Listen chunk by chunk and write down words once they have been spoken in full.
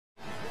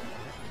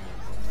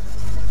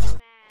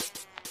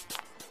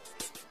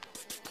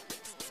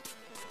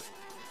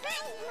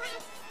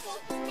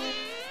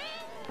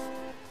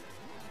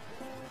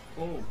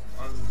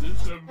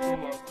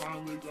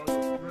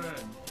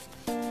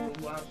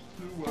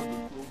so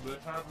they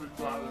haven't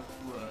got a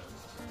threat.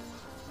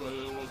 But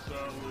it was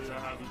sadly I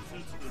had to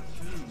teach them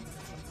too.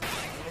 I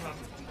don't have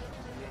to teach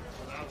them yet,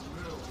 but I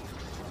will.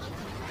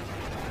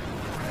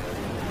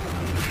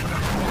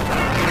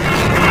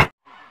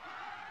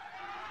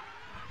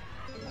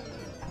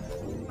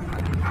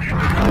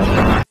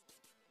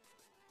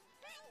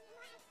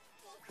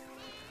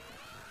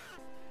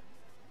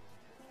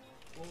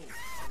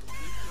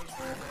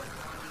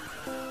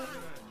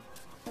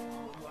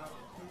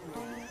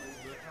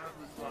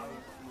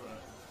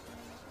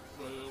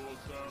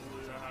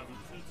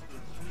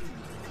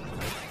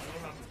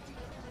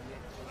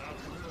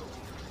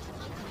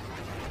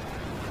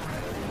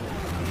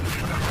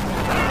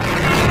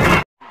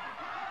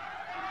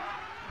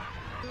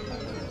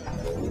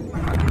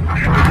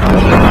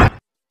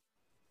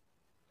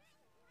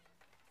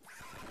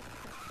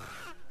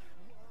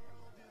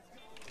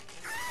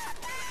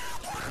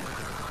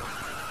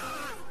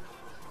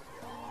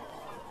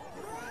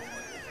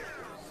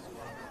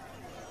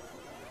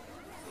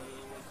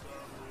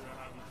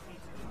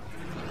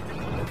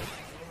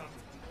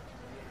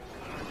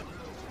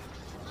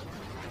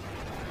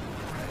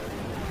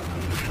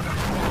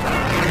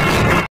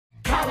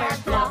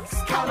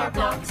 Color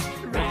blocks,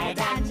 red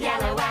and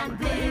yellow and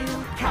blue.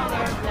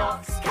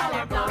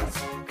 Color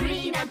blocks,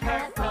 green and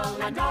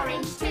purple and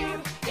orange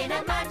too. In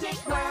a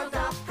magic world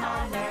of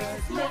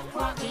colors, look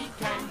what we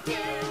can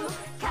do.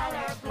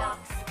 Color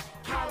blocks,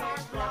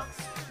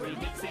 we're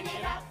mixing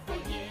it up for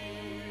you.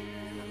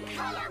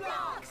 Color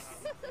blocks!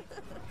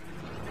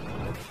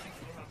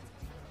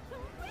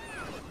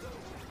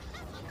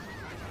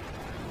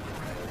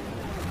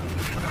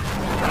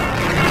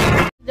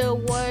 The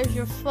words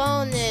your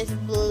phone is,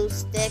 blue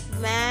stick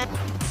man.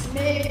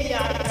 Maybe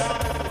I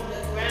dropped it to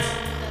the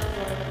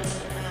ground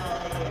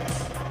somewhere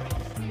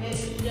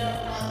Maybe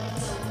just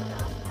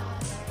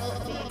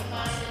hope you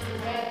find a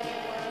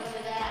direction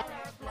for that.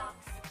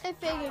 I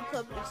think it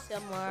could be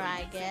somewhere,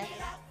 I guess.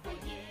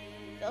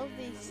 Don't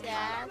be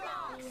sad,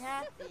 be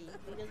happy,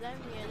 because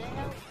I'm here to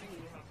help you.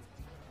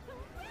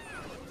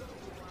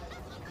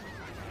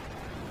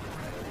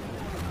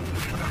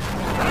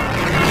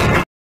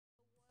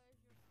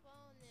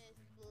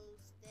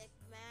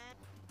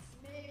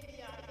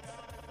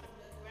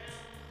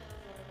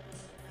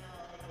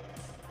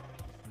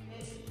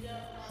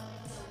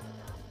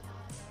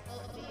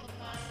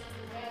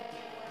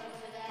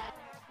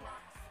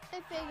 I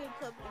think it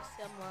could be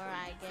somewhere,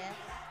 I guess.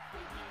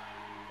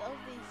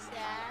 Don't be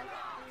sad,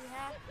 be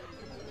happy,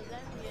 because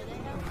I'm here to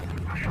help you.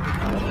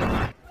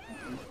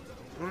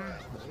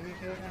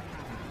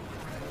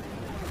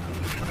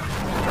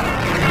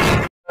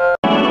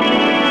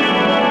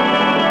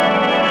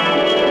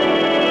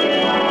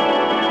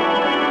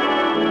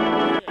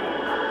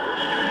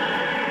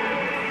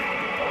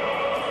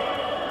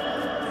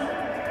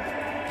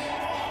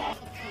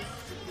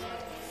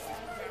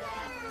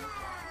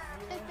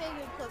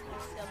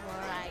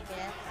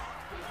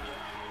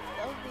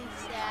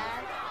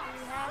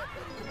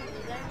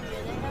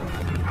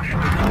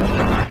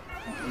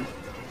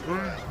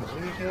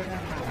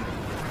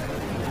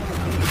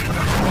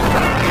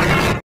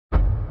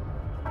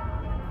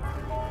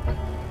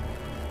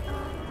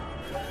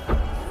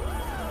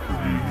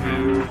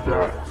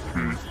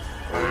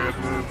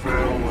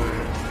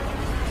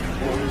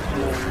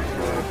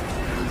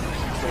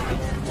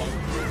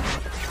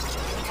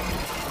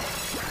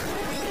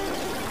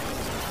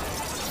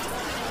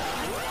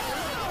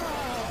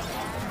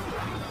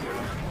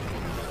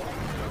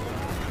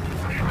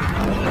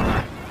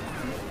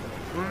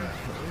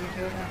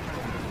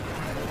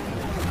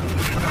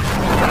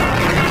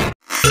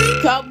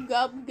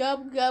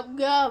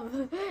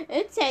 Gum.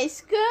 It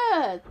tastes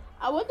good.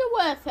 I wonder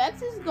what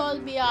effects is going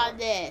to be on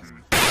this.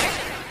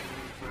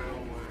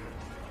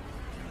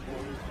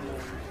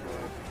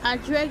 I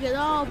drank it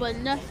all, but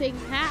nothing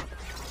happened.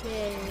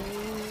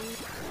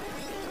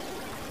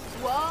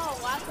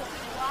 Whoa, I can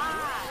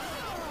fly.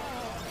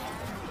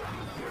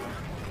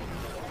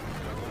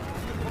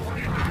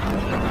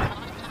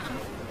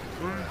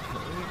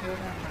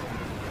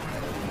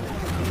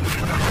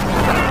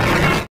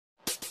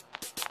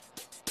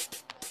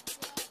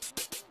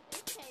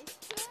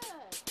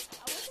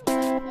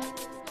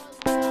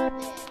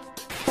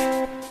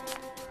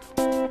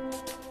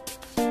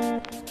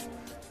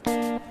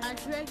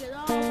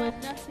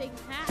 Nothing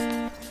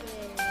happened.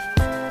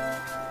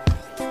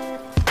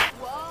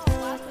 Whoa,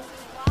 I can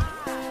fly.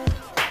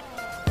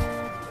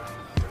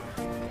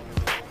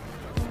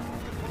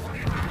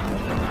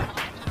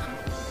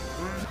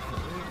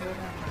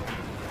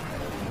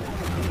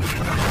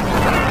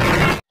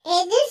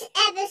 In this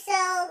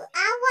episode,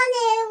 I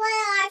wonder what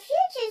our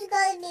future's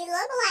going to be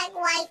look like,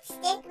 White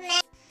Stick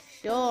Man.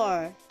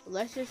 Sure.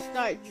 Let's just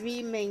start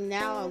dreaming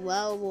now of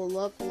what it will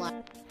look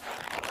like.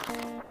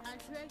 I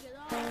drank it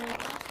all, but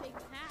nothing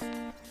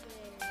happened.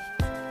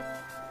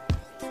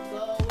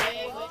 Go away.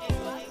 I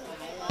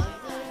love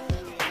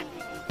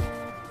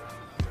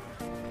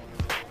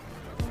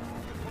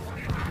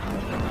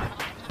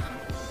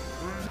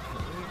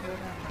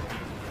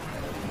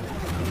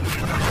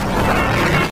that.